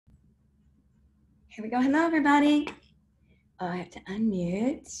Here we go. Hello, everybody. Oh, I have to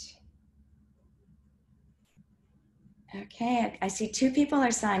unmute. Okay, I see two people are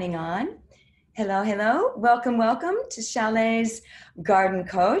signing on. Hello, hello. Welcome, welcome to Chalet's Garden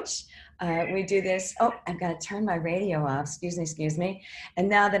Coach. We do this. Oh, I've got to turn my radio off. Excuse me. And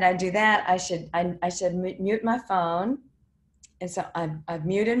now that I do that, I should mute my phone. And so I've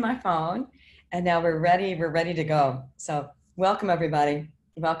muted my phone, and now we're ready. We're ready to go. So welcome, everybody.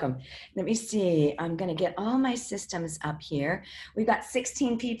 Welcome. Let me see. I'm going to get all my systems up here. We've got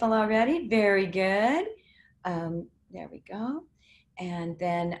 16 people already. Very good. There we go. And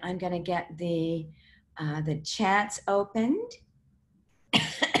then I'm going to get the chats opened.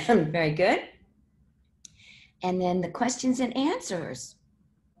 Very good. And then the questions and answers.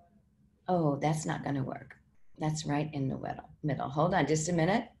 Oh, that's not going to work. That's right in the middle. Hold on just a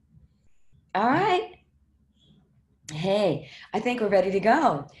minute. All right. Hey, I think we're ready to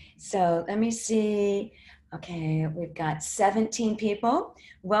go. So let me see. Okay, we've got 17 people.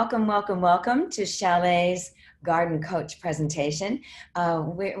 Welcome, welcome, welcome to Chalet's Garden Coach presentation.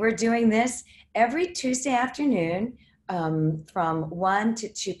 We're doing this every Tuesday afternoon from 1 to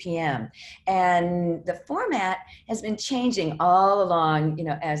 2 p.m. And the format has been changing all along,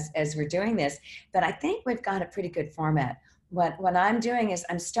 as we're doing this, but I think we've got a pretty good format. What I'm doing is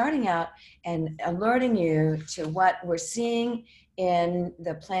I'm starting out and alerting you to what we're seeing in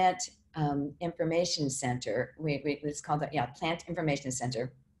the Plant Information Center. It's called the Plant Information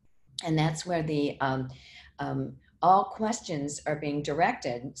Center. And that's where the all questions are being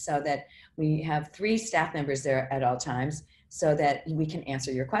directed, so that we have 3 staff members there at all times, so that we can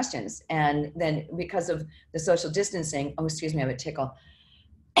answer your questions. And then because of the social distancing, oh, excuse me, I have a tickle.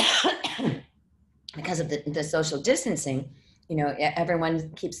 Because of the social distancing, everyone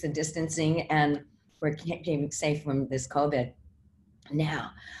keeps the distancing, and we're keeping safe from this COVID.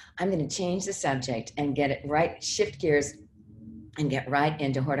 Now, I'm going to change the subject and get it right, shift gears, and get right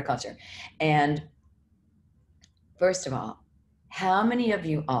into horticulture. And first of all, how many of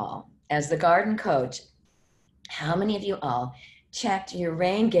you all, as the garden coach, how many of you all checked your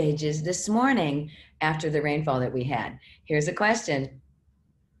rain gauges this morning after the rainfall that we had? Here's a question.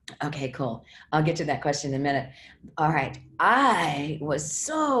 Okay, cool. I'll get to that question in a minute. All right. I was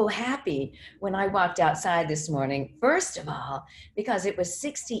so happy when I walked outside this morning, first of all, because it was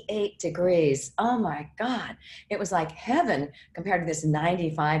 68 degrees. Oh my God. It was like heaven compared to this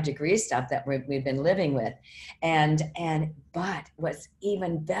 95 degree stuff that we've been living with. But what's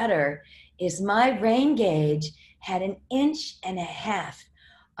even better is my rain gauge had 1.5 inches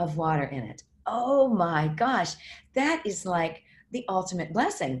of water in it. Oh my gosh. That is like the ultimate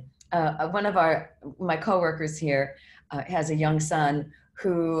blessing. One of my coworkers here has a young son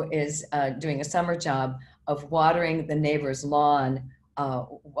who is doing a summer job of watering the neighbor's lawn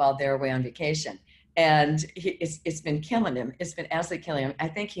while they're away on vacation. And it's been killing him. It's been absolutely killing him. I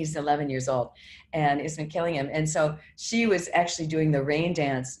think he's 11 years old, and it's been killing him. And so she was actually doing the rain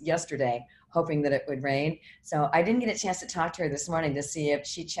dance yesterday, hoping that it would rain. So I didn't get a chance to talk to her this morning to see if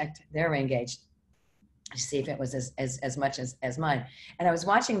she checked their rain gauge, to see if it was as much as mine. And I was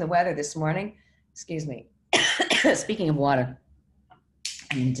watching the weather this morning. Excuse me. Speaking of water,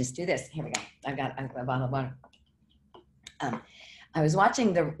 I'm going to just do this. Here we go. I've got a bottle of water. I was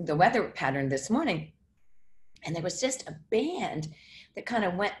watching the weather pattern this morning, and there was just a band that kind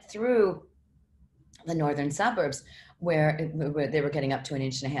of went through the northern suburbs where they were getting up to 1.5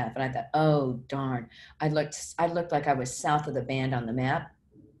 inches. And I thought, oh, darn. I looked like I was south of the band on the map.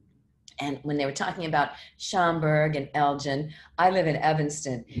 And when they were talking about Schaumburg and Elgin, I live in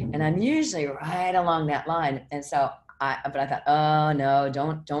Evanston, and I'm usually right along that line. And so I thought, oh no,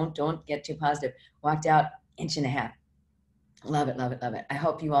 don't get too positive. Walked out 1.5 inches. Love it, love it, love it. I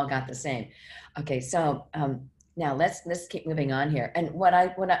hope you all got the same. Okay, so now let's keep moving on here. And what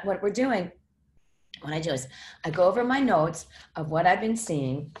we're doing, what I do is I go over my notes of what I've been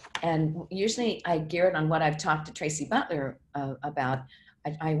seeing, and usually I gear it on what I've talked to Tracy Butler about.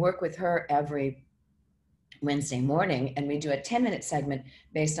 I work with her every Wednesday morning, and we do a 10-minute segment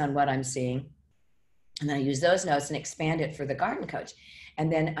based on what I'm seeing. And then I use those notes and expand it for the garden coach.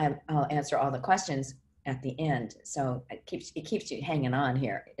 And then I'll answer all the questions at the end. So it keeps you hanging on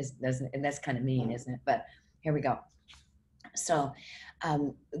here. And that's kind of mean, isn't it? But here we go. So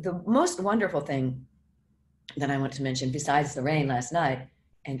the most wonderful thing that I want to mention, besides the rain last night,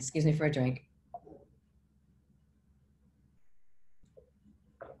 and excuse me for a drink,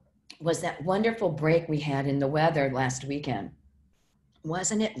 was that wonderful break we had in the weather last weekend.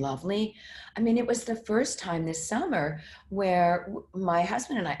 Wasn't it lovely? I mean, it was the first time this summer where my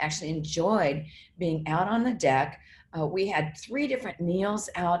husband and I actually enjoyed being out on the deck We had 3 different meals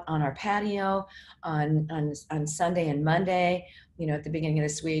out on our patio on Sunday and Monday, at the beginning of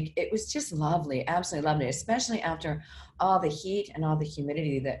this week. It was just lovely, absolutely lovely, especially after all the heat and all the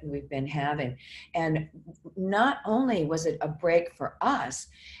humidity that we've been having. And not only was it a break for us,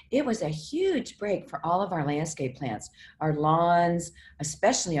 it was a huge break for all of our landscape plants, our lawns,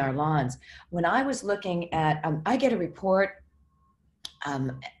 especially our lawns. When I was looking at, I get a report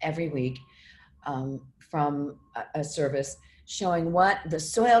every week from a service showing what the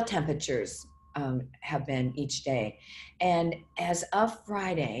soil temperatures have been each day. And as of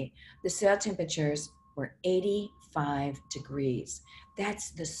Friday, the soil temperatures were 85 degrees.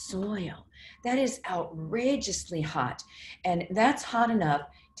 That's the soil. That is outrageously hot. And that's hot enough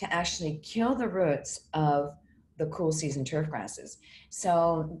to actually kill the roots of the cool season turf grasses.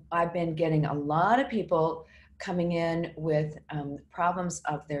 So I've been getting a lot of people coming in with problems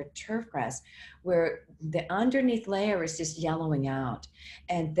of their turf grass where the underneath layer is just yellowing out,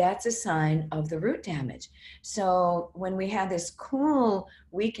 and that's a sign of the root damage. So when we had this cool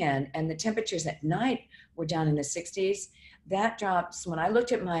weekend and the temperatures at night were down in the 60s, that drops. When I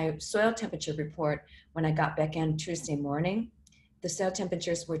looked at my soil temperature report when I got back in Tuesday morning, the soil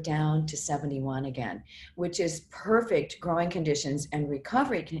temperatures were down to 71 again, which is perfect growing conditions and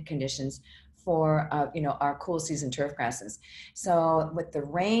recovery conditions for our cool season turf grasses. So with the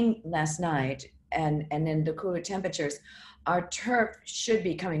rain last night and then the cooler temperatures, our turf should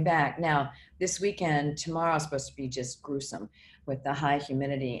be coming back. Now this weekend, tomorrow is supposed to be just gruesome with the high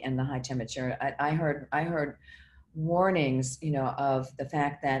humidity and the high temperature. I heard warnings, of the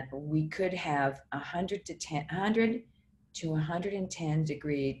fact that we could have 100 to 110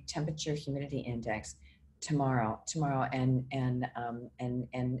 degree temperature humidity index tomorrow and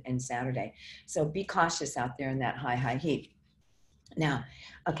Saturday. So be cautious out there in that high heat. Now,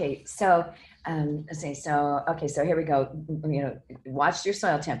 okay, so so here we go. Watch your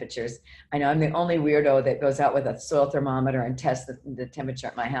soil temperatures. I know I'm the only weirdo that goes out with a soil thermometer and tests the temperature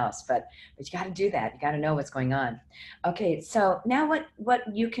at my house, but you got to do that. You got to know what's going on. Okay, so now what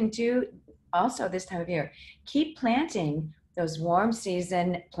you can do also this time of year, keep planting those warm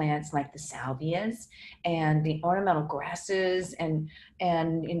season plants like the salvias and the ornamental grasses and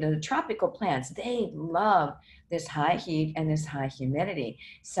the tropical plants. They love this high heat and this high humidity.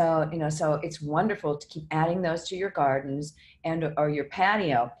 So so it's wonderful to keep adding those to your gardens or your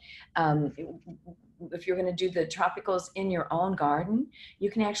patio. If you're going to do the tropicals in your own garden,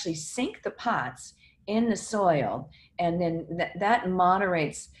 you can actually sink the pots in the soil, and then that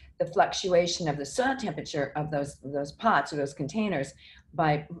moderates the fluctuation of the soil temperature of those pots or those containers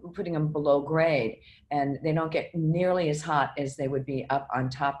by putting them below grade, and they don't get nearly as hot as they would be up on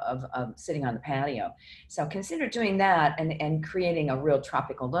top of sitting on the patio. So consider doing that and creating a real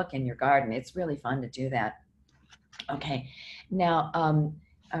tropical look in your garden. It's really fun to do that. Okay, now,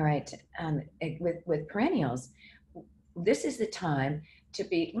 all right, with perennials, this is the time to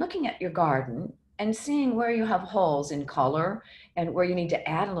be looking at your garden and seeing where you have holes in color and where you need to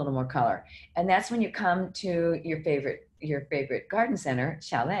add a little more color. And that's when you come to your favorite garden center,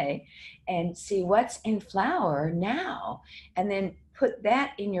 Chalet, and see what's in flower now, and then put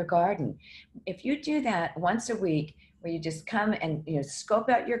that in your garden. If you do that once a week, where you just come and scope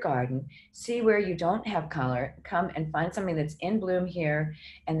out your garden, see where you don't have color, come and find something that's in bloom here,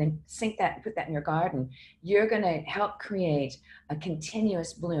 and then sink that and put that in your garden, you're going to help create a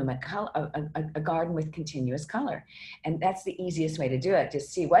continuous bloom, a garden with continuous color. And that's the easiest way to do it.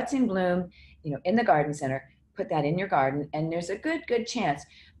 Just see what's in bloom, in the garden center, put that in your garden, and there's a good chance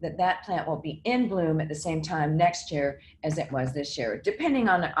that plant will be in bloom at the same time next year as it was this year, depending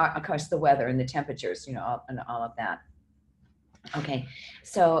on, of course, the weather and the temperatures, and all of that. Okay,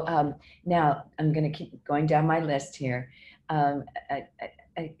 so now I'm going to keep going down my list here.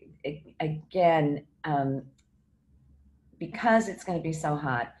 Again, because it's going to be so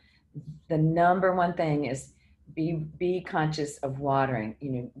hot, the number one thing is be conscious of watering.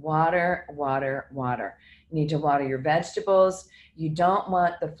 Water. You need to water your vegetables. You don't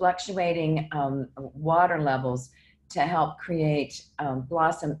want the fluctuating water levels to help create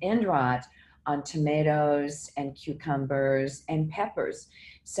blossom end rot on tomatoes and cucumbers and peppers.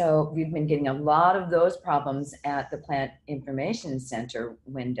 So we've been getting a lot of those problems at the Plant Information Center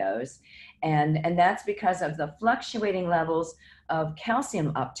windows. And that's because of the fluctuating levels of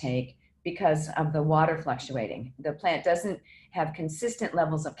calcium uptake because of the water fluctuating. The plant doesn't have consistent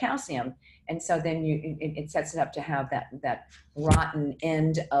levels of calcium. And so then it sets it up to have that rotten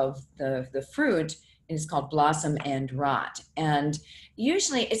end of the fruit. Is called blossom end rot. And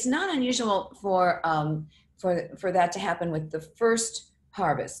usually it's not unusual for that to happen with the first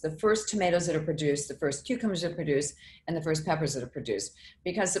harvest, the first tomatoes that are produced, the first cucumbers that are produced, and the first peppers that are produced.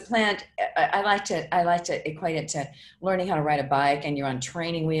 Because the plant, I like to equate it to learning how to ride a bike, and you're on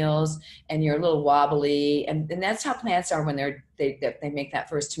training wheels, and you're a little wobbly, and that's how plants are when they make that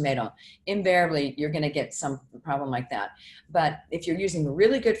first tomato. Invariably, you're going to get some problem like that. But if you're using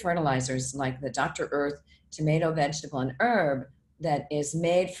really good fertilizers like the Dr. Earth tomato, vegetable, and herb that is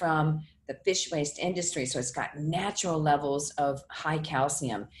made from the fish waste industry, so it's got natural levels of high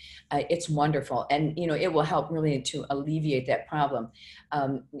calcium. It's wonderful, and it will help really to alleviate that problem.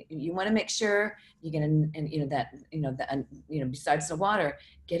 You want to make sure you get besides the water,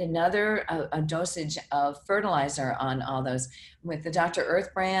 get another a dosage of fertilizer on all those. With the Dr.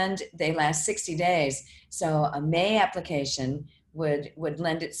 Earth brand, they last 60 days, so a May application would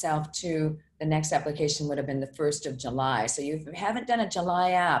lend itself to the next application would have been the 1st of July. So if you haven't done a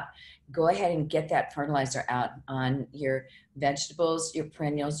July app, go ahead and get that fertilizer out on your vegetables, your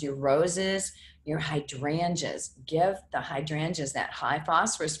perennials, your roses, your hydrangeas. Give the hydrangeas that high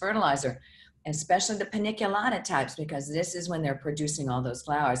phosphorus fertilizer, especially the paniculata types, because this is when they're producing all those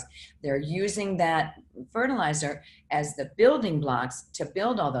flowers. They're using that fertilizer as the building blocks to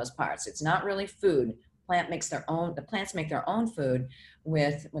build all those parts. It's not really food. The plants make their own food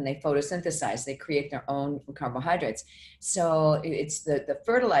when they photosynthesize, they create their own carbohydrates. So it's the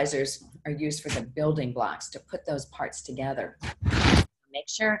fertilizers are used for the building blocks to put those parts together. Make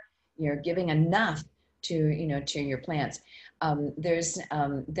sure you're giving enough to your plants. I've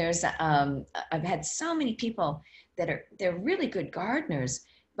had so many people they're really good gardeners,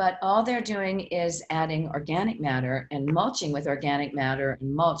 but all they're doing is adding organic matter and mulching with organic matter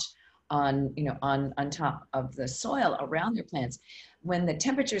and mulch on top of the soil around their plants. When the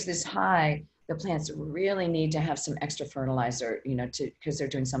temperature is this high, the plants really need to have some extra fertilizer, because they're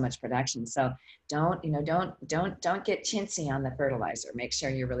doing so much production. So don't get chintzy on the fertilizer. Make sure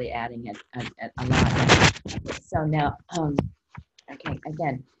you're really adding it a lot. So now, okay,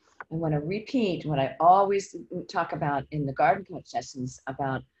 again, I want to repeat what I always talk about in the garden coach sessions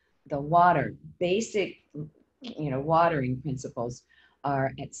about the water. Basic, watering principles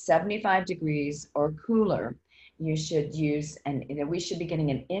are at 75 degrees or cooler. You should use, and we should be getting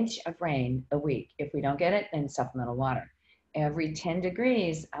an inch of rain a week. If we don't get it, then supplemental water. Every 10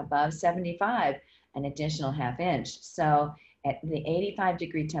 degrees above 75, an additional ½ inch. So at the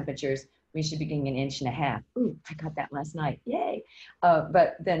 85-degree temperatures, we should be getting an inch and a half. Ooh, I got that last night, yay.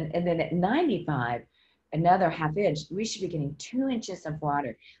 But then at 95, another ½ inch, we should be getting 2 inches of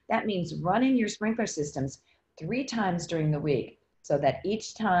water. That means running your sprinkler systems 3 times during the week, so that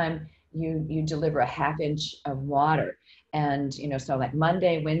each time you deliver a ½ inch of water. And, so like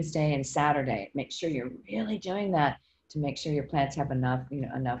Monday, Wednesday, and Saturday, make sure you're really doing that to make sure your plants have enough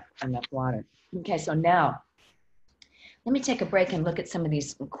water. Okay, so now let me take a break and look at some of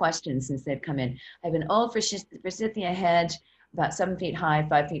these questions since they've come in. I have an old forsythia hedge, about 7 feet high,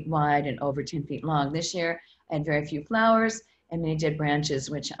 5 feet wide, and over 10 feet long. This year, I had very few flowers and many dead branches,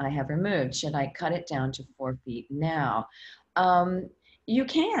 which I have removed. Should I cut it down to 4 feet now? You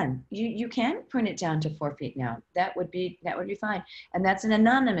can prune it down to 4 feet now. That would be fine. And that's an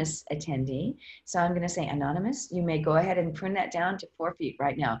anonymous attendee. So I'm going to say, anonymous, you may go ahead and prune that down to 4 feet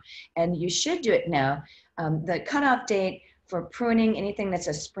right now. And you should do it now. The cutoff date for pruning anything that's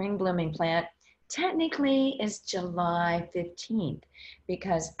a spring blooming plant technically is July 15th,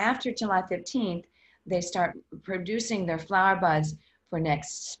 because after July 15th, they start producing their flower buds for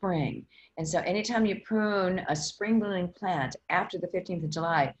next spring. And so anytime you prune a spring blooming plant after the 15th of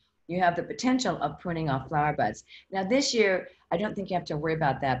July, you have the potential of pruning off flower buds. Now this year, I don't think you have to worry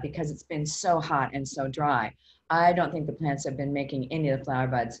about that because it's been so hot and so dry. I don't think the plants have been making any of the flower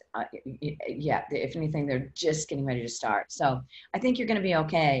buds yet. If anything, they're just getting ready to start. So I think you're going to be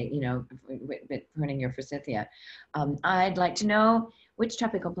okay, with pruning your forsythia. I'd like to know which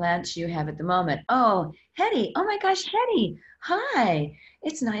tropical plants you have at the moment. Oh, Hetty. Oh my gosh, Hetty. Hi.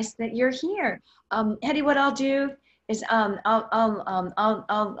 It's nice that you're here. Hetty, what I'll do is I'll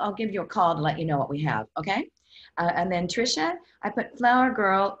give you a call to let you know what we have. Okay. And then Trisha, I put Flower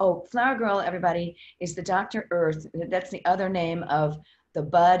Girl. Oh, Flower Girl, everybody, is the Dr. Earth. That's the other name of the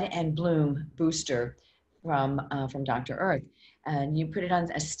Bud and Bloom booster from Dr. Earth. And you put it on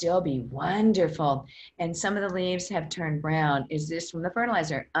a stilby, wonderful. And some of the leaves have turned brown. Is this from the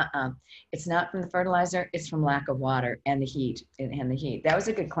fertilizer? It's not from the fertilizer. It's from lack of water and the heat. That was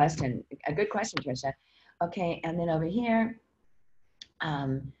a good question. A good question, Trisha. Okay, and then over here,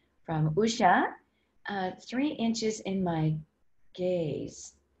 from Usha, 3 inches in my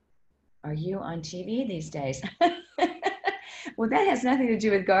gaze. Are you on TV these days? Well, that has nothing to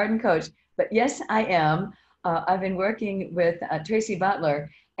do with Garden Coach, but yes, I am. I've been working with Tracy Butler,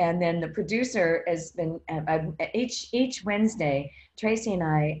 and then the producer has been each Wednesday. Tracy and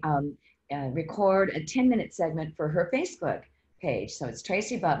I record a 10-minute segment for her Facebook page. So it's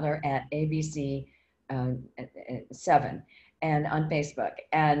Tracy Butler at ABC 7 and on Facebook,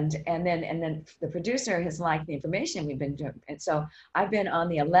 and then the producer has liked the information we've been doing, and so I've been on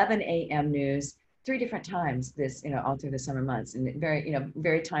the 11 a.m. news 3 different times this, all through the summer months, and very,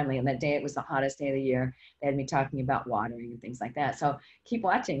 very timely. And that day it was the hottest day of the year. They had me talking about watering and things like that. So keep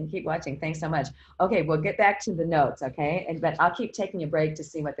watching, keep watching. Thanks so much. Okay, we'll get back to the notes, okay? But I'll keep taking a break to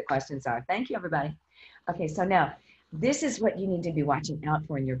see what the questions are. Thank you, everybody. Okay, so now this is what you need to be watching out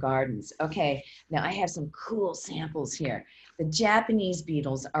for in your gardens. Okay, now I have some cool samples here. The Japanese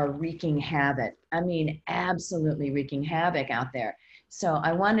beetles are wreaking havoc. I mean, absolutely wreaking havoc out there. So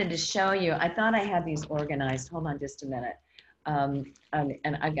I wanted to show you, I thought I had these organized. Hold on just a minute. And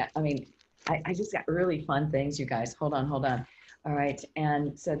I just got really fun things, you guys. Hold on. All right,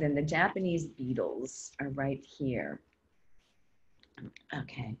 and so then the Japanese beetles are right here.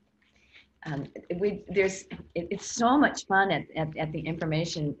 Okay. It's so much fun at the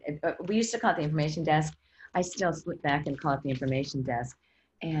information. We used to call it the information desk. I still slip back and call it the information desk.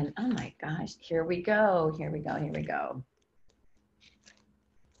 And oh my gosh, here we go.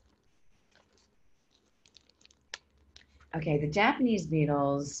 Okay, the Japanese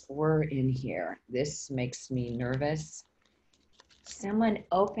beetles were in here. This makes me nervous. Someone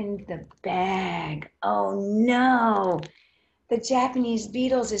opened the bag. Oh no. The Japanese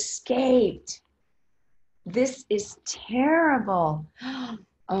beetles escaped. This is terrible.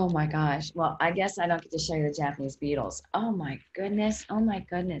 Oh my gosh. Well, I guess I don't get to show you the Japanese beetles. Oh my goodness.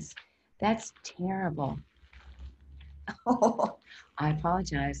 That's terrible. Oh, I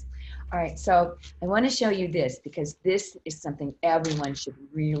apologize. All right, so I want to show you this because this is something everyone should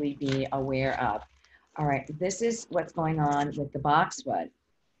really be aware of. All right, this is what's going on with the boxwood.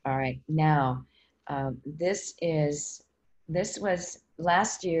 All right, now this was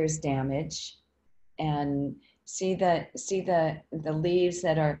last year's damage, and see the leaves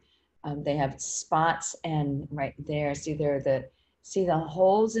that are they have spots, and right there, see the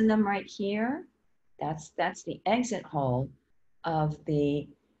holes in them right here. That's the exit hole of the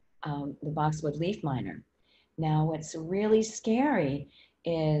boxwood leaf miner. Now, what's really scary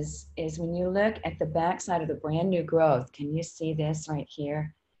is when you look at the backside of the brand new growth. Can you see this right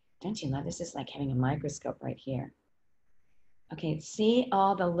here? Don't you know this is like having a microscope right here? Okay, see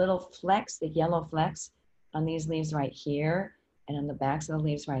all the little flecks, the yellow flecks on these leaves right here and on the backs of the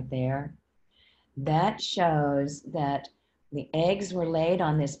leaves right there? That shows that the eggs were laid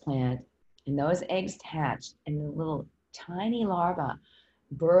on this plant, and those eggs hatched, and the little tiny larvae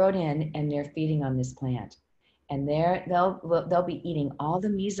burrowed in, and they're feeding on this plant. And they'll be eating all the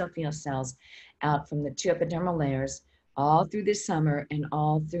mesophyll cells out from the two epidermal layers all through this summer and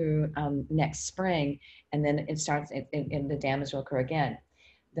all through next spring. And then it starts, and the damage will occur again.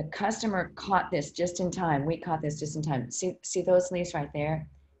 The customer caught this just in time. We caught this just in time. See those leaves right there?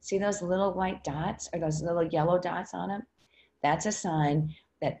 See those little white dots or those little yellow dots on them? That's a sign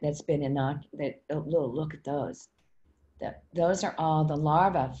that's been inoculated. Look at those. Those are all the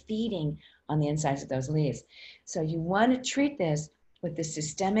larvae feeding on the insides of those leaves. So you want to treat this with the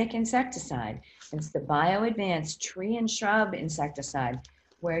systemic insecticide. It's the BioAdvance tree and shrub insecticide,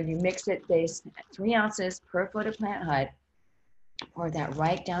 where you mix it base 3 ounces per foot of plant height, pour that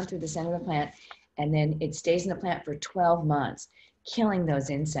right down through the center of the plant, and then it stays in the plant for 12 months, killing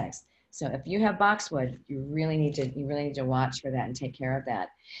those insects. So if you have boxwood, you really need to watch for that and take care of that.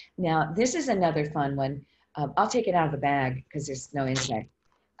 Now, this is another fun one. I'll take it out of the bag because there's no insect.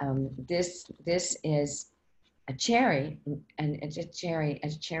 This is a cherry, and it's a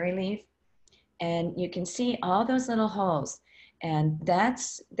cherry leaf, and you can see all those little holes, and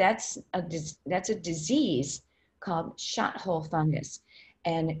that's a disease called shot hole fungus.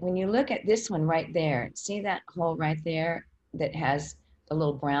 And when you look at this one right there, see that hole right there that has a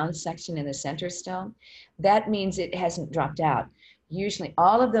little brown section in the center still? That means it hasn't dropped out. Usually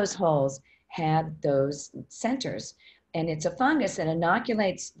all of those holes have those centers, and it's a fungus that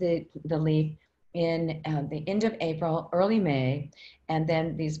inoculates the leaf in the end of April, early May, and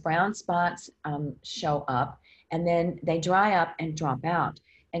then these brown spots show up, and then they dry up and drop out.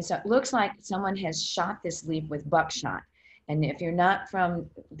 And so it looks like someone has shot this leaf with buckshot. And if you're not from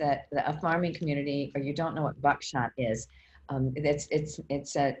a farming community, or you don't know what buckshot is, it's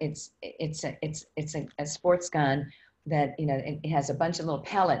a sports gun that, it has a bunch of little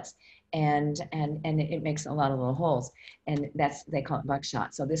pellets, and it makes a lot of little holes, and they call it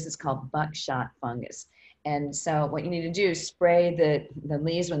buckshot. So this is called buckshot fungus. And so what you need to do is spray the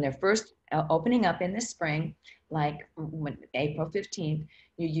leaves when they're first opening up in the spring, like when April 15th,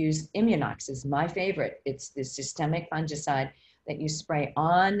 you use Immunox is my favorite. It's the systemic fungicide that you spray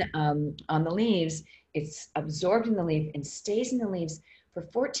on the leaves. It's absorbed in the leaf and stays in the leaves for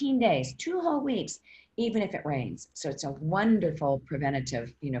 14 days, 2 whole weeks, even if it rains. So it's a wonderful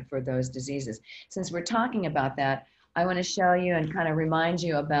preventative, for those diseases. Since we're talking about that, I want to show you and kind of remind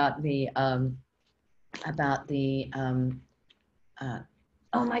you about the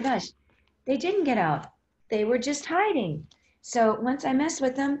oh my gosh, they didn't get out. They were just hiding. So once I messed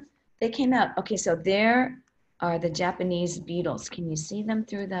with them, they came out. Okay, so there are the Japanese beetles. Can you see them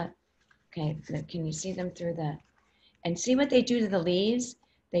through the, okay, can you see them through the, and see what they do to the leaves?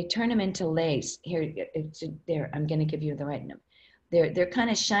 They turn them into lace. Here, there, I'm gonna give you the right number. They're kind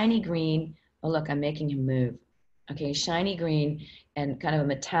of shiny green. Oh, look, I'm making him move. Okay, shiny green and kind of a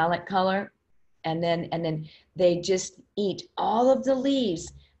metallic color. And then they just eat all of the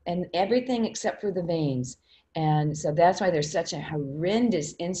leaves and everything except for the veins. And so that's why they're such a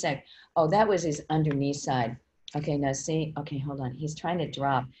horrendous insect. Oh, that was his underneath side. Okay, now see, okay, hold on. He's trying to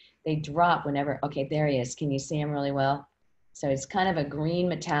drop. They drop whenever, okay, there he is. Can you see him really well? So it's kind of a green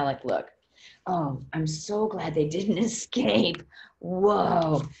metallic look. Oh, I'm so glad they didn't escape.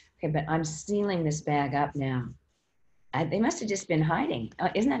 Whoa. Okay, but I'm sealing this bag up now. They must have just been hiding.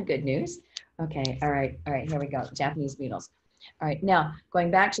 Isn't that good news? Okay, all right, here we go, Japanese beetles. All right, now going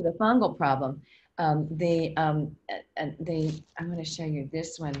back to the fungal problem, I'm going to show you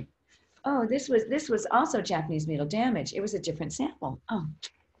this one. Oh, this was also Japanese beetle damage. It was a different sample. Oh,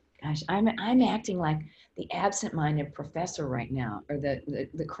 gosh, I'm acting like the absent-minded professor right now, or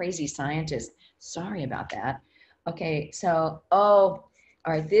the crazy scientist. Sorry about that. Okay, so all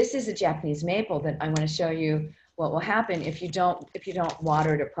right, this is a Japanese maple that I want to show you what will happen if you don't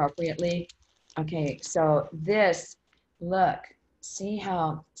water it appropriately. Okay, so this, look, see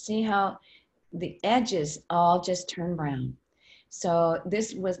how the edges all just turn brown. So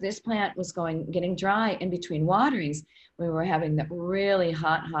this plant was getting dry in between waterings. We were having the really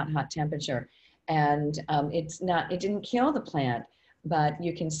hot temperature, and it didn't kill the plant, but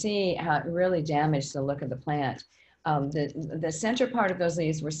you can see how it really damaged the look of the plant. The center part of those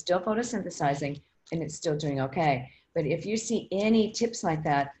leaves were still photosynthesizing, and it's still doing okay. But if you see any tips like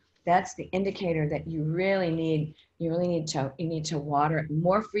that, that's the indicator that you need to water it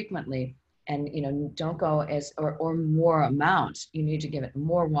more frequently, and don't go as or more amount. You need to give it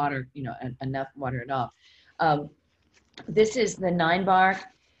more water, enough water at all. This is the 9-bark,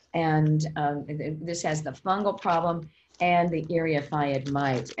 and this has the fungal problem and the eriophyid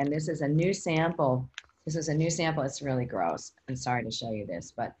mite. And this is a new sample. It's really gross. I'm sorry to show you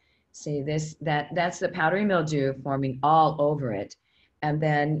this, but see this, that's the powdery mildew forming all over it. And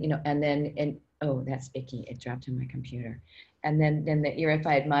then, oh, that's icky. It dropped on my computer. And then the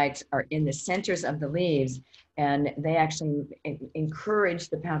eriophyid mites are in the centers of the leaves, and they actually encourage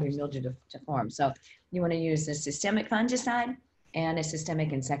the powdery mildew to form. So you want to use a systemic fungicide and a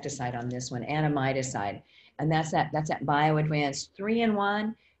systemic insecticide on this one, and a miticide. And that's that BioAdvance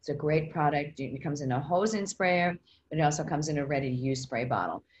 3-in-1. It's a great product. It comes in a hose and sprayer, but it also comes in a ready-to-use spray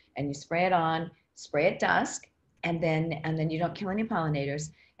bottle. And you spray it on, spray at dusk, and then you don't kill any pollinators,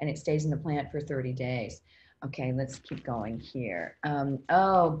 and it stays in the plant for 30 days. Okay, let's keep going here.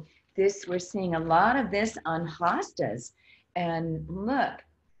 Oh, we're seeing a lot of this on hostas. And look,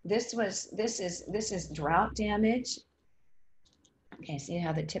 this is drought damage. Okay, see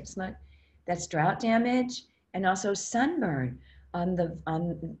how the tips look? That's drought damage, and also sunburn on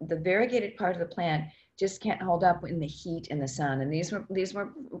the variegated part of the plant just can't hold up in the heat and the sun. And these were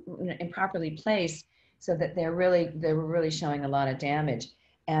improperly placed, so that they were really showing a lot of damage.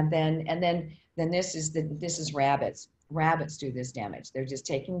 And then this is rabbits. Rabbits do this damage. They're just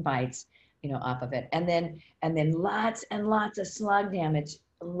taking bites, off of it. And then lots and lots of slug damage,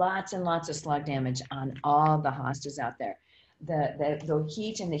 lots and lots of slug damage on all the hostas out there. The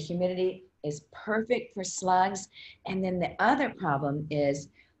heat and the humidity is perfect for slugs. And then the other problem is,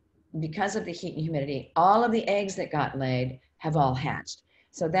 because of the heat and humidity, all of the eggs that got laid have all hatched.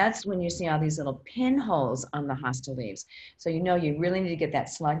 So that's when you see all these little pinholes on the hosta leaves. So you really need to get that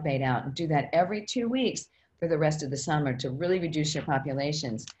slug bait out, and do that every 2 weeks for the rest of the summer to really reduce your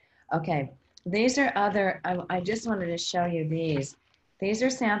populations. Okay, these are I just wanted to show you these. These are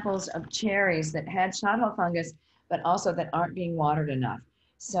samples of cherries that had shot hole fungus, but also that aren't being watered enough.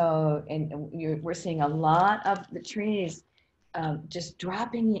 So, we're seeing a lot of the trees just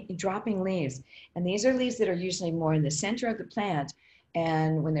dropping leaves. And these are leaves that are usually more in the center of the plant.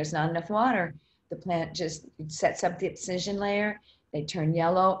 And when there's not enough water, the plant just sets up the excision layer, they turn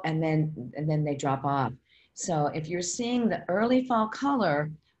yellow, and then they drop off. So if you're seeing the early fall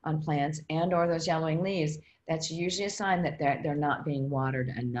color on plants and or those yellowing leaves, that's usually a sign that they're not being watered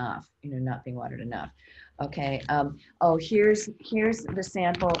enough, not being watered enough. Okay. Oh, here's the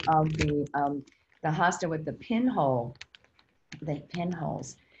sample of the hosta with the pinholes,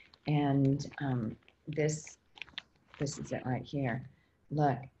 and this is it right here.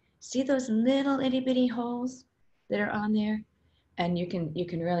 Look, see those little itty bitty holes that are on there? And you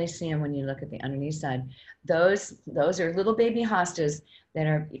can really see them when you look at the underneath side. Those are little baby hostas that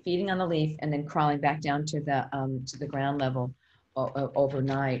are feeding on the leaf and then crawling back down to the ground level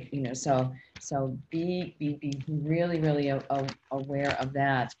overnight. So be really aware of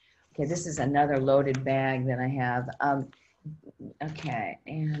that. Okay, this is another loaded bag that I have. Okay,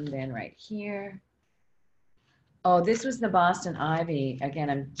 and then right here. Oh, this was the Boston ivy.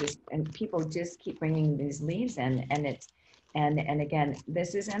 Again, and people just keep bringing these leaves in, and again,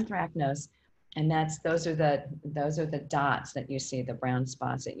 this is anthracnose, and those are the dots that you see, the brown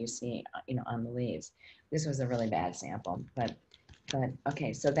spots that you see, on the leaves. This was a really bad sample, but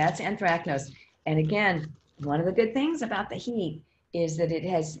okay, so that's anthracnose. And again, one of the good things about the heat is that it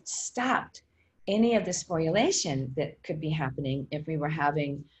has stopped any of the sporulation that could be happening if we were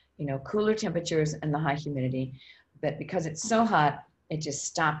having, cooler temperatures and the high humidity. But because it's so hot, it just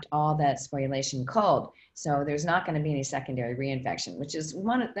stopped all that sporulation cold. So there's not going to be any secondary reinfection, which is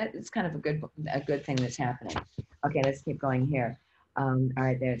it's kind of a good thing that's happening. Okay, let's keep going here. All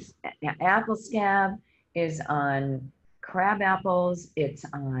right, there's apple scab is on crab apples. It's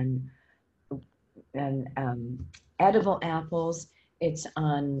on edible apples. It's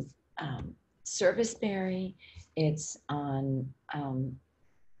on serviceberry. It's on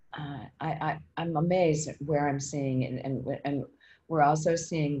I'm amazed at where I'm seeing it, and we're also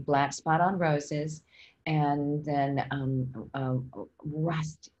seeing black spot on roses, and then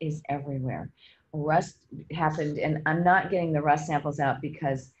rust is everywhere. Rust happened, and I'm not getting the rust samples out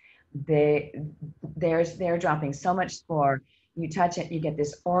because they're dropping so much spore. You touch it, you get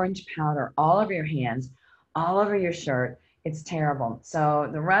this orange powder all over your hands, all over your shirt. It's terrible. So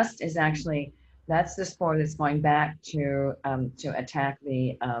the rust is actually, that's the spore that's going back to attack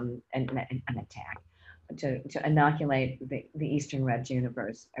to inoculate the Eastern red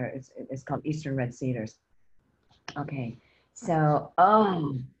junipers, or it's called Eastern red cedars. Okay, so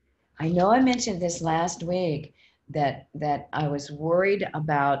I know I mentioned this last week that I was worried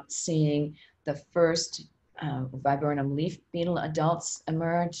about seeing the first viburnum leaf beetle adults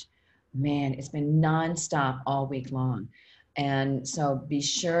emerge. Man, it's been nonstop all week long. And so be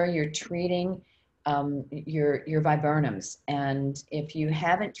sure you're treating your viburnums. And if you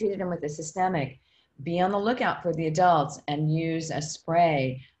haven't treated them with a systemic, be on the lookout for the adults and use a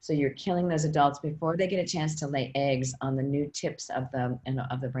spray so you're killing those adults before they get a chance to lay eggs on the new tips of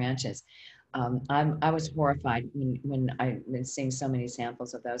the branches. I was horrified when I've been seeing so many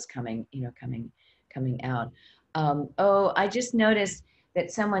samples of those coming out. I just noticed that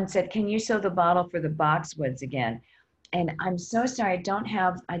someone said, "Can you show the bottle for the boxwoods again?" And I'm so sorry, I don't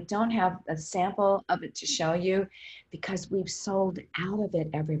have a sample of it to show you because we've sold out of it,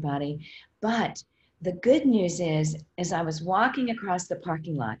 everybody. But the good news is, as I was walking across the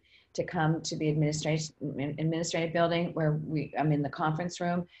parking lot to come to the administrative building where I'm in the conference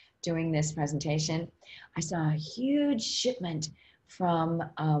room doing this presentation, I saw a huge shipment from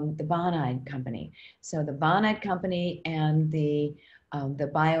the Bonide company. So the Bonide company and the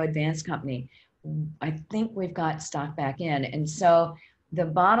BioAdvance company, I think we've got stock back in. And so the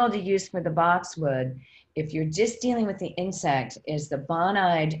bottle to use for the boxwood, if you're just dealing with the insect, is the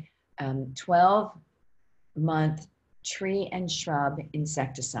Bonide 12-month tree and shrub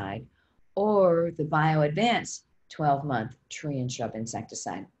insecticide, or the BioAdvance 12-month tree and shrub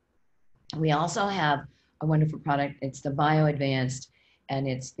insecticide. We also have a wonderful product. It's the BioAdvanced, and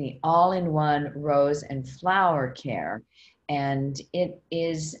it's the all-in-one rose and flower care. And it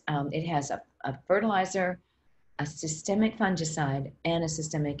has a fertilizer, a systemic fungicide, and a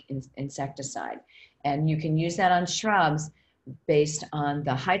systemic insecticide. And you can use that on shrubs based on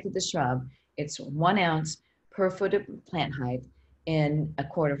the height of the shrub. It's 1 ounce per foot of plant height in a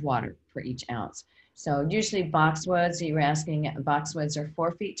quart of water for each ounce. So usually boxwoods, you were asking, boxwoods are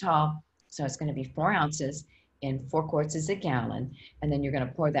 4 feet tall. So it's going to be 4 ounces in 4 quarts is a gallon. And then you're going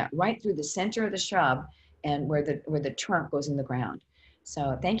to pour that right through the center of the shrub and where the trunk goes in the ground.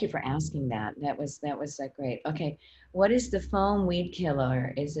 So thank you for asking that. That was great. Okay, what is the foam weed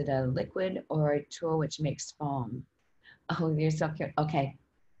killer? Is it a liquid or a tool which makes foam? Oh, you're so cute. Okay,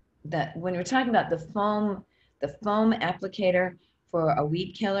 when we're talking about the foam applicator for a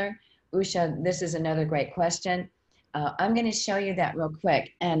weed killer, Usha, this is another great question. I'm going to show you that real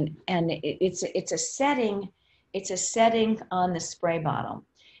quick, and it's a setting on the spray bottle.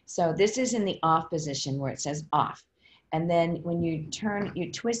 So this is in the off position where it says off. And then when you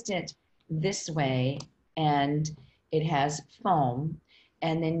twist it this way and it has foam.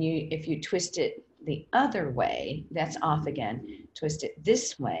 And then if you twist it the other way, that's off again. Twist it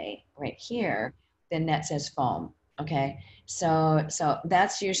this way right here, then that says foam. Okay. So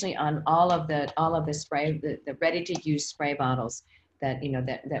that's usually on all of the spray, the ready to use spray bottles that, you know,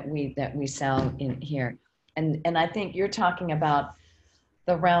 that we sell in here. And I think you're talking about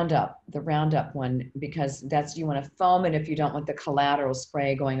the Roundup one, because that's, you want to foam it if you don't want the collateral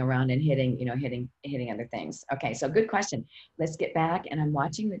spray going around and hitting, you know, hitting other things. Okay, so good question. Let's get back, and I'm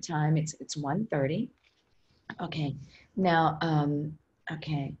watching the time. It's 1:30. Okay, now,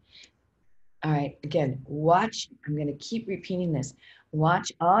 okay. All right, again, watch, I'm going to keep repeating this.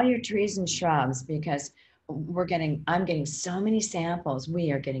 Watch all your trees and shrubs, because I'm getting so many samples.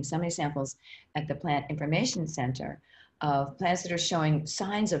 We are getting so many samples at the Plant Information Center of plants that are showing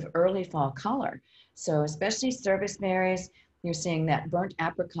signs of early fall color. So especially service berries, you're seeing that burnt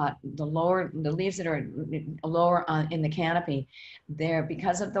apricot, the leaves that are lower in the canopy, they're,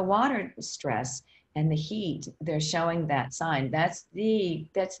 because of the water stress and the heat, they're showing that sign. That's the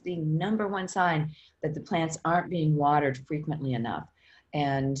number one sign that the plants aren't being watered frequently enough,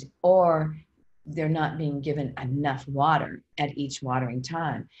 and or they're not being given enough water at each watering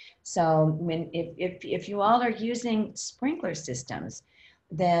time. So if you all are using sprinkler systems,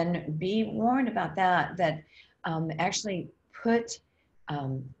 then be warned about that, actually put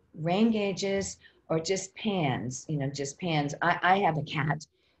rain gauges or just pans, you know, just pans. I have a cat,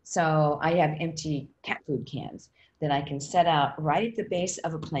 so I have empty cat food cans that I can set out right at the base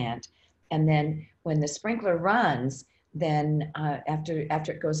of a plant. And then when the sprinkler runs, then after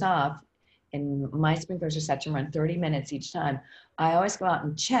it goes off, and my sprinklers are set to run 30 minutes each time, I always go out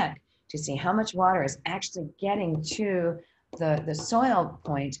and check to see how much water is actually getting to the soil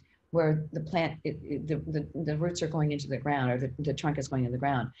point where the plant, the roots are going into the ground, or the trunk is going in the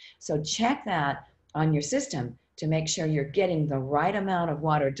ground. So check that on your system to make sure you're getting the right amount of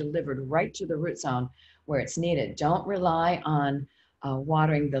water delivered right to the root zone where it's needed. Don't rely on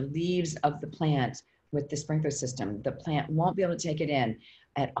watering the leaves of the plant with the sprinkler system. The plant won't be able to take it in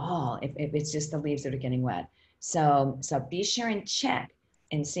at all if it's just the leaves that are getting wet. So be sure and check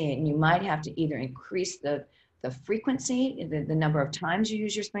and see. And you might have to either increase the frequency, the number of times you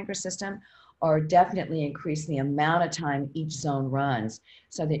use your sprinkler system, or definitely increase the amount of time each zone runs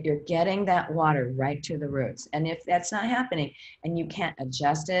so that you're getting that water right to the roots. And if that's not happening and you can't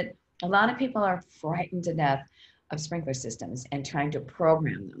adjust it, a lot of people are frightened to death of sprinkler systems and trying to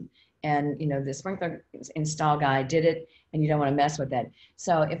program them. And, you know, the sprinkler install guy did it, and you don't want to mess with that.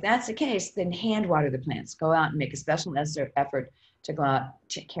 So if that's the case, then hand water the plants. Go out and make a special effort to go out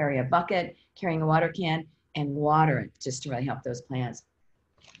to carry a bucket, carrying a water can, and water it just to really help those plants.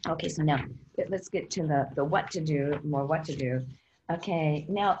 Okay, so now let's get to the what to do, more what to do. Okay,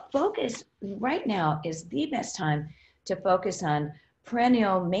 now focus, right now is the best time to focus on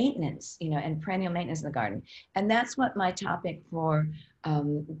perennial maintenance, you know, and perennial maintenance in the garden. And that's what my topic for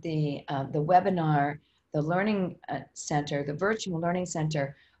the webinar, the Learning Center, the Virtual Learning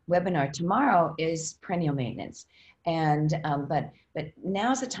Center webinar tomorrow is perennial maintenance. And but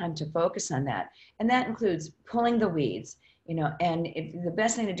now's the time to focus on that. And that includes pulling the weeds, you know, and the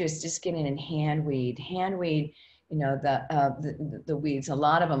best thing to do is just get in and hand weed, you know, the weeds. A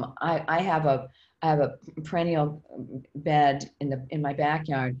lot of them, I have a perennial bed in my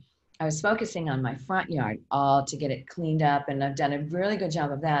backyard. I was focusing on my front yard all to get it cleaned up, and I've done a really good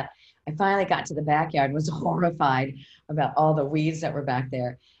job of that. I finally got to the backyard, was horrified about all the weeds that were back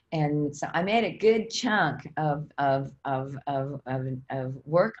there. And so I made a good chunk of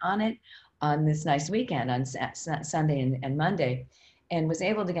work on it on this nice weekend on Sunday and Monday, and was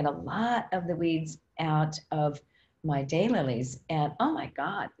able to get a lot of the weeds out of my daylilies. And oh my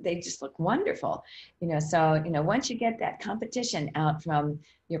God, they just look wonderful. You know, so, you know, once you get that competition out from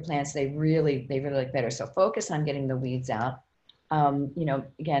your plants, they really look better. So focus on getting the weeds out. You know,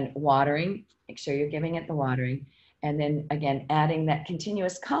 again, watering, make sure you're giving it the watering. And then again, adding that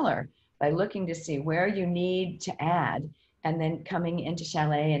continuous color by looking to see where you need to add, and then coming into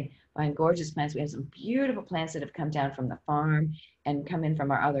Chalet and buying gorgeous plants. We have some beautiful plants that have come down from the farm and come in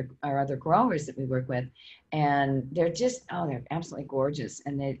from our other growers that we work with. And they're just, oh, they're absolutely gorgeous.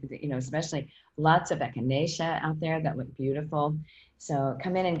 And they, you know, especially lots of echinacea out there that look beautiful. So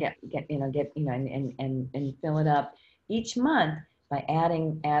come in and get and fill it up each month by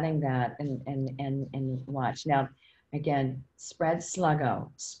adding that and watch. Now, again, spread sluggo.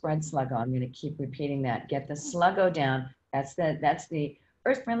 I'm going to keep repeating that. Get the sluggo down. That's the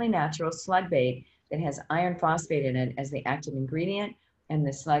earth-friendly natural slug bait that has iron phosphate in it as the active ingredient, and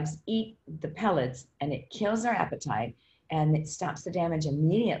the slugs eat the pellets, and it kills their appetite, and it stops the damage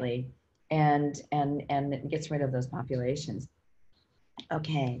immediately, and it gets rid of those populations.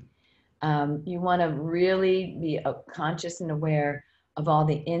 Okay. You want to really be conscious and aware of all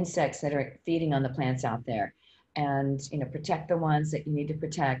the insects that are feeding on the plants out there, and protect the ones that you need to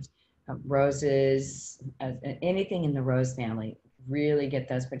protect. Roses, anything in the rose family, really get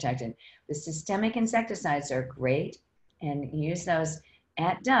those protected. The systemic insecticides are great, and use those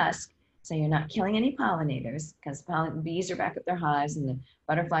at dusk so you're not killing any pollinators, because bees are back at their hives and the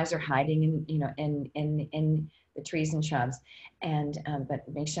butterflies are hiding in the trees and shrubs. And but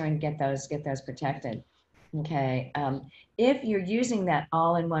make sure and get those protected. Okay. If you're using that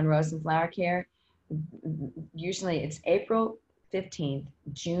all-in-one rose and flower care, usually it's April 15th,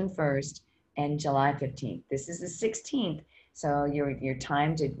 June 1st, and July 15th. This is the 16th, so your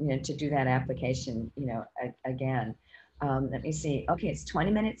time to to do that application again. Let me see. Okay, it's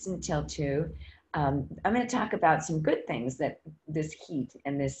 20 minutes until 2. I'm going to talk about some good things that this heat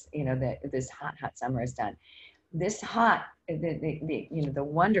and this this hot summer has done. This the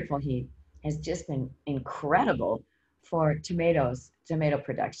wonderful heat has just been incredible for tomato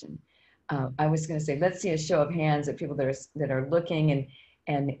production. I was going to say, let's see a show of hands of people that are looking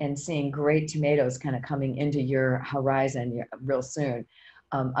and seeing great tomatoes kind of coming into your horizon real soon.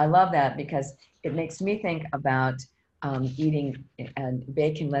 I love that because it makes me think about eating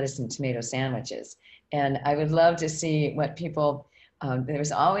bacon, lettuce, and tomato sandwiches. And I would love to see what people,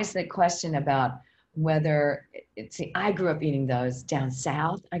 there's always the question about whether, see, I grew up eating those down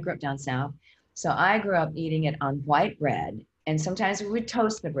south. I grew up down south. So I grew up eating it on white bread, and sometimes we would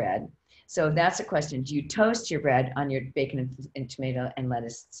toast the bread. So that's a question. Do you toast your bread on your bacon and tomato and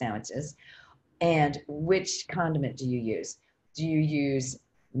lettuce sandwiches? And which condiment do you use? Do you use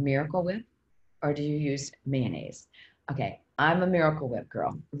Miracle Whip or do you use mayonnaise? Okay, I'm a Miracle Whip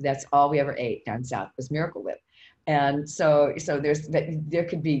girl. That's all we ever ate down south was Miracle Whip. And so there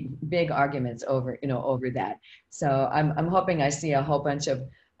could be big arguments over that. So I'm hoping I see a whole bunch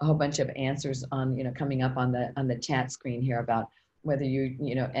of answers on coming up on the chat screen here about whether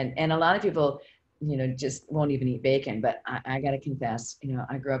and a lot of people just won't even eat bacon. But I got to confess,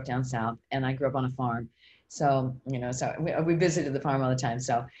 I grew up down south and I grew up on a farm. So, so we visited the farm all the time.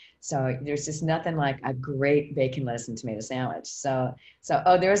 So there's just nothing like a great bacon, lettuce, and tomato sandwich. So,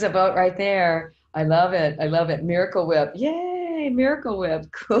 oh, there's a vote right there. I love it. I love it. Miracle Whip. Yay, Miracle Whip.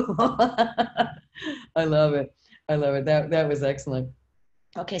 Cool. I love it. I love it. That was excellent.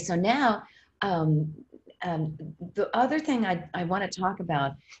 Okay, so now the other thing I want to talk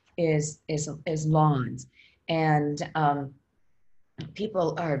about is lawns. And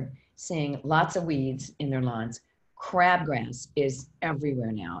people are seeing lots of weeds in their lawns. Crabgrass is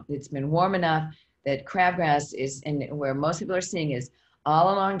everywhere now. It's been warm enough that crabgrass is, and where most people are seeing is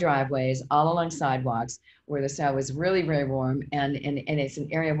all along driveways, all along sidewalks, where the soil was really, very warm. And it's an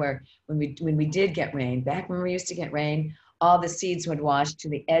area where when we did get rain, back when we used to get rain, all the seeds would wash to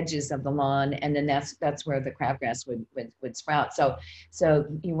the edges of the lawn, and then that's where the crabgrass would sprout. So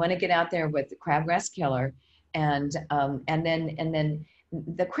you want to get out there with the crabgrass killer, and then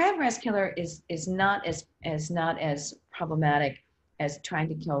the crabgrass killer is not as problematic as trying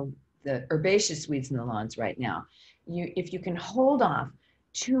to kill the herbaceous weeds in the lawns right now. If you can hold off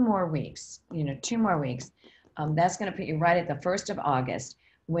 2 more weeks, 2 more weeks, that's going to put you right at the 1st of August,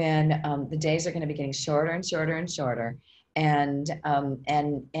 when the days are going to be getting shorter and shorter and shorter, and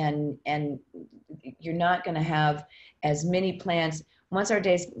you're not going to have as many plants. Once our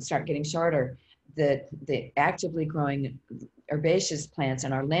days start getting shorter, the actively growing herbaceous plants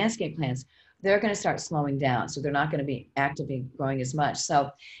and our landscape plants, they're going to start slowing down. So they're not going to be actively growing as much. So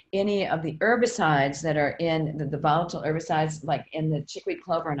any of the herbicides that are in the volatile herbicides, like in the chickweed,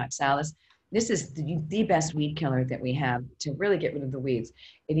 clover, and oxalis, this is the best weed killer that we have to really get rid of the weeds.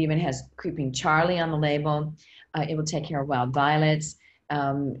 It even has creeping Charlie on the label. It will take care of wild violets,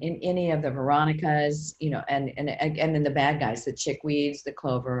 in any of the veronicas, and then the bad guys, the chickweeds, the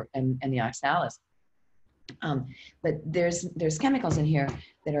clover, and the oxalis. But there's chemicals in here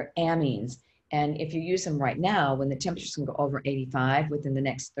that are amines. And if you use them right now, when the temperatures can go over 85 within the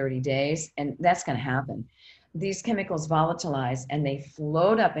next 30 days, and that's going to happen, these chemicals volatilize and they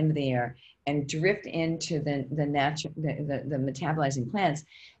float up into the air and drift into the metabolizing plants,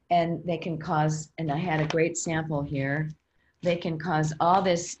 and they can cause, and I had a great sample here, they can cause all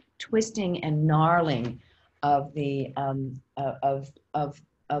this twisting and gnarling of the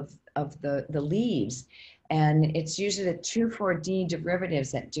the leaves. And it's usually the 2,4-D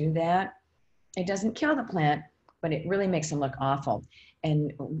derivatives that do that. It doesn't kill the plant, but it really makes them look awful.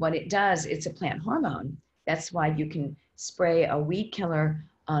 And what it does, it's a plant hormone. That's why you can spray a weed killer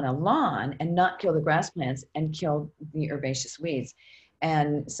on a lawn and not kill the grass plants and kill the herbaceous weeds.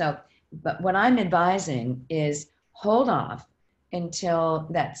 And so, but what I'm advising is hold off until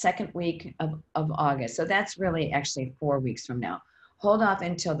that second week of August. So that's really actually 4 weeks from now. Hold off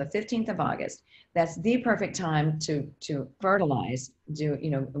until the 15th of August. That's the perfect time to fertilize. Do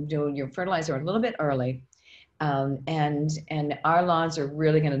your fertilizer a little bit early, and our lawns are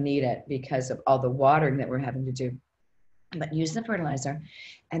really going to need it because of all the watering that we're having to do. But use the fertilizer,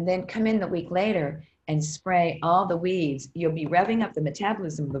 and then come in the week later and spray all the weeds. You'll be revving up the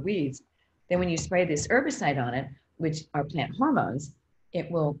metabolism of the weeds. Then when you spray this herbicide on it, which are plant hormones, it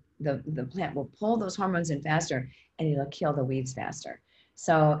will the plant will pull those hormones in faster, and it'll kill the weeds faster.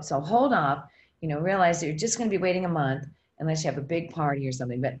 So hold off. Realize you're just going to be waiting a month unless you have a big party or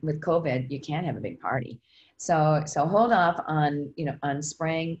something. But with COVID, you can't have a big party. So hold off on on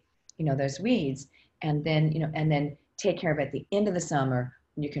spraying those weeds, and then take care of it at the end of the summer.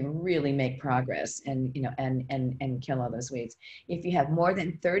 You can really make progress and and kill all those weeds. If you have more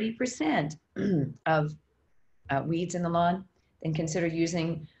than 30% of weeds in the lawn, then consider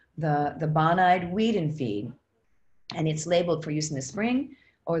using the Bonide Weed and Feed, and it's labeled for use in the spring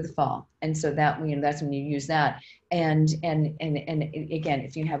or the fall. And so that that's when you use that. And again,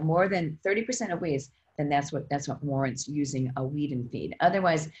 if you have more than 30% of weeds, then that's what warrants using a weed and feed.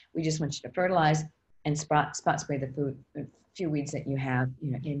 Otherwise, we just want you to fertilize and spot spray the few weeds that you have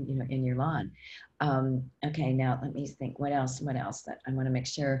in your lawn. Okay, now let me think. What else that I want to make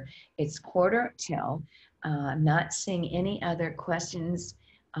sure it's quarter till. I'm not seeing any other questions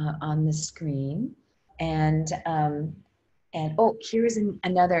on the screen. And oh, here's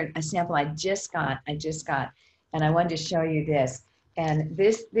another sample I just got, and I wanted to show you this. And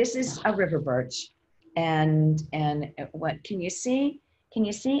this is a river birch, and what can you see? Can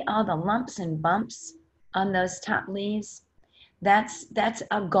you see all the lumps and bumps on those top leaves? That's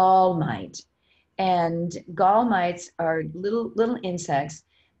a gall mite, and gall mites are little insects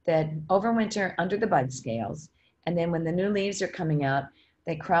that overwinter under the bud scales, and then when the new leaves are coming out,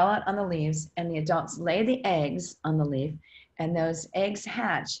 they crawl out on the leaves, and the adults lay the eggs on the leaf, and those eggs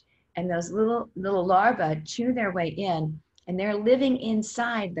hatch, and those little larvae chew their way in, and they're living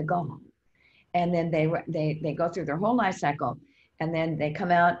inside the gall. And then they go through their whole life cycle, and then they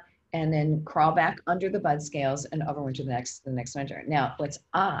come out and then crawl back under the bud scales and overwinter the next winter. Now, what's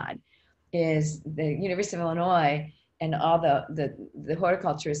odd is the University of Illinois and all the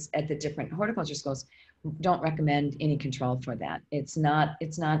horticulturists at the different horticulture schools don't recommend any control for that. It's not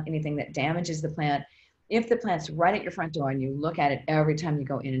anything that damages the plant. If the plant's right at your front door and you look at it every time you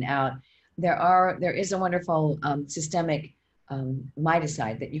go in and out, there is a wonderful systemic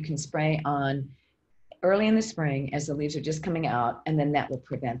miticide that you can spray on early in the spring as the leaves are just coming out, and then that will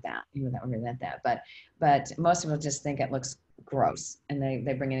prevent that. That will prevent that. But most people just think it looks gross, and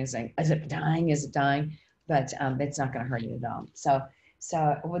they bring it in and say, "Is it dying? Is it dying?" But it's not going to hurt you at all. So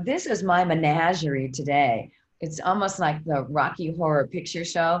well, this is my menagerie today. It's almost like the Rocky Horror Picture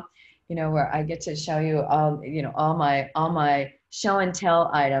Show, where I get to show you all my show and tell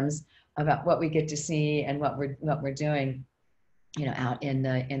items about what we get to see and what we're doing, out in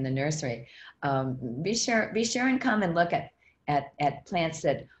the nursery. Be sure and come and look at plants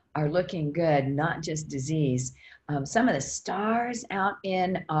that are looking good, not just disease. Some of the stars out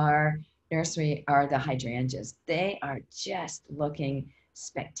in our nursery are the hydrangeas. They are just looking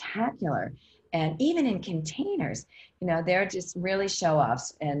spectacular. And even in containers, they're just really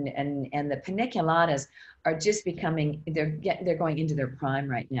show-offs. And the paniculatas are just becoming, they're going into their prime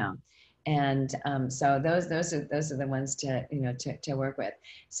right now. And so those are the ones to work with.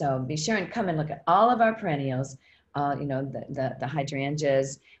 So be sure and come and look at all of our perennials. The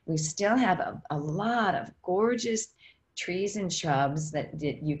hydrangeas. We still have a lot of gorgeous trees and shrubs that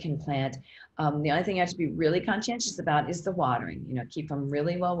you can plant. The only thing you have to be really conscientious about is the watering. Keep them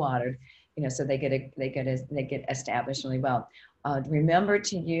really well watered. So they get established really well. Remember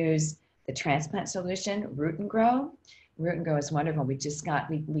to use the transplant solution, Root and Grow. Root and Grow is wonderful. We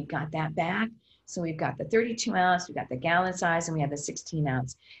got that back. So we've got the 32 ounce, we've got the gallon size, and we have the 16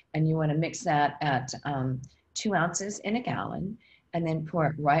 ounce. And you want to mix that at 2 ounces in a gallon, and then pour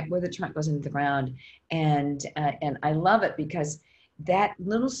it right where the trunk goes into the ground. And I love it because that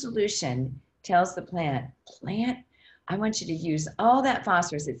little solution tells the plant, I want you to use all that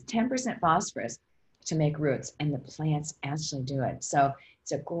phosphorus. It's 10% phosphorus to make roots, and the plants actually do it. So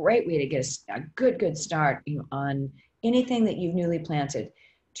it's a great way to get a good start on anything that you've newly planted.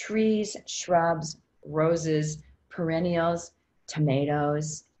 Trees, shrubs, roses, perennials,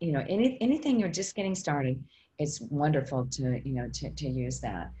 tomatoes, anything you're just getting started. It's wonderful to use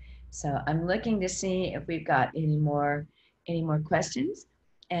that. So I'm looking to see if we've got any more questions.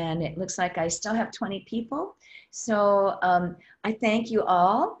 And it looks like I still have 20 people. So I thank you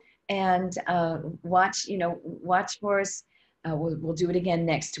all, and watch for us. We'll do it again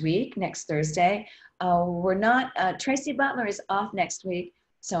next week, next Thursday. We're not, Tracy Butler is off next week,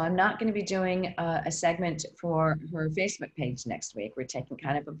 so I'm not going to be doing a segment for her Facebook page next week. We're taking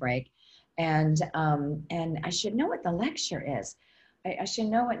kind of a break. And I should know what the lecture is. I should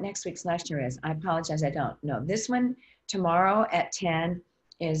know what next week's lecture is. I apologize, I don't know. This one tomorrow at 10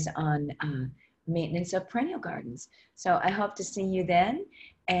 is on maintenance of perennial gardens. So I hope to see you then.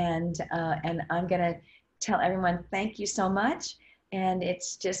 And I'm gonna tell everyone thank you so much. And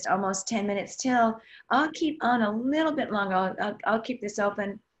it's just almost 10 minutes till. I'll keep on a little bit longer. I'll keep this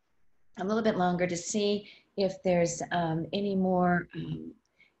open a little bit longer to see if there's any more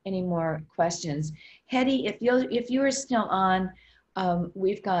questions. Hetty, if you are still on,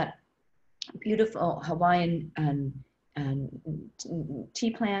 we've got beautiful Hawaiian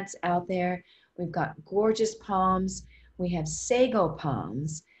tea plants out there. We've got gorgeous palms. We have sago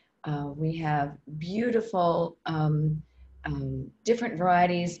palms. We have beautiful different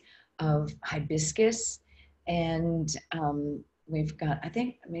varieties of hibiscus. And we've got,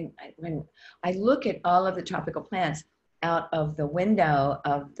 when I look at all of the tropical plants out of the window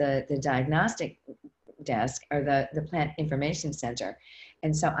of the diagnostic desk or the plant information center.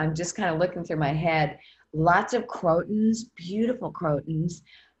 And so I'm just kind of looking through my head, lots of crotons, beautiful crotons.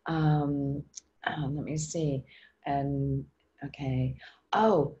 Let me see. And okay.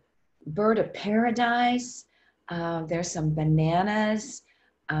 Oh, bird of paradise. There's some bananas.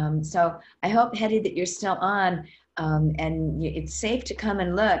 So I hope, Hetty, that you're still on. And it's safe to come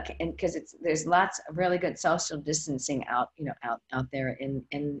and look, and because there's lots of really good social distancing out there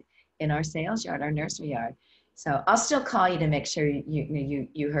in our sales yard, our nursery yard. So I'll still call you to make sure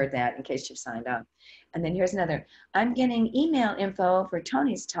you heard that in case you signed up. And then here's another. I'm getting email info for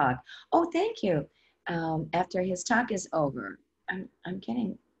Tony's talk. Oh, thank you. After his talk is over, I'm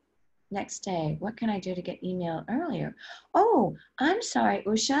getting next day. What can I do to get email earlier? Oh, I'm sorry,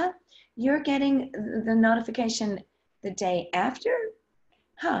 Usha. You're getting the notification the day after?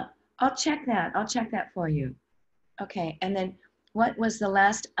 Huh, I'll check that. I'll check that for you. Okay, and then what was the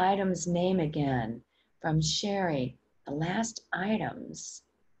last item's name again? From Sherry, the last items.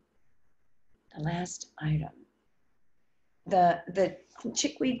 The last item. The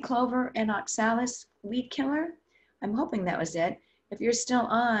chickweed clover and oxalis weed killer? I'm hoping that was it. If you're still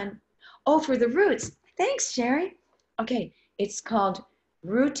on, oh, for the roots. Thanks, Sherry. Okay, it's called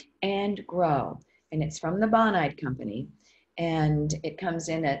Root and Grow, and it's from the Bonide Company, and it comes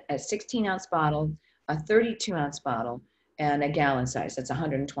in a 16-ounce bottle, a 32-ounce bottle, and a gallon size. That's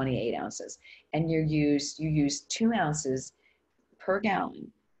 128 ounces, and you use 2 ounces per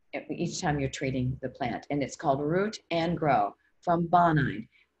gallon each time you're treating the plant, and it's called Root and Grow from Bonide,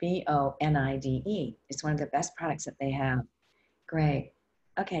 Bonide. It's one of the best products that they have. Great.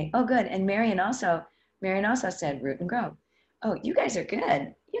 Okay. Oh, good. And Marion also said Root and Grow. Oh, you guys are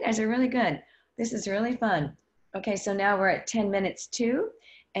good. You guys are really good. This is really fun. Okay, so now we're at 10 minutes too,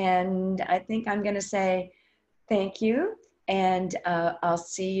 and I think I'm going to say thank you, and I'll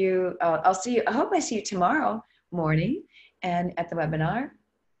see you. I hope I see you tomorrow morning and at the webinar.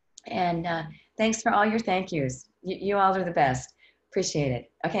 And thanks for all your thank yous. You all are the best. Appreciate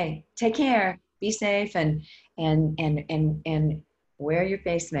it. Okay, take care. Be safe and wear your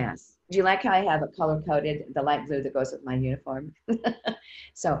face mask. Do you like how I have it color-coded, the light blue that goes with my uniform?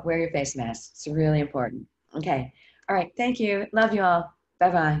 So wear your face mask. It's really important. Okay. All right. Thank you. Love you all.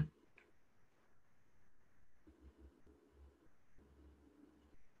 Bye-bye.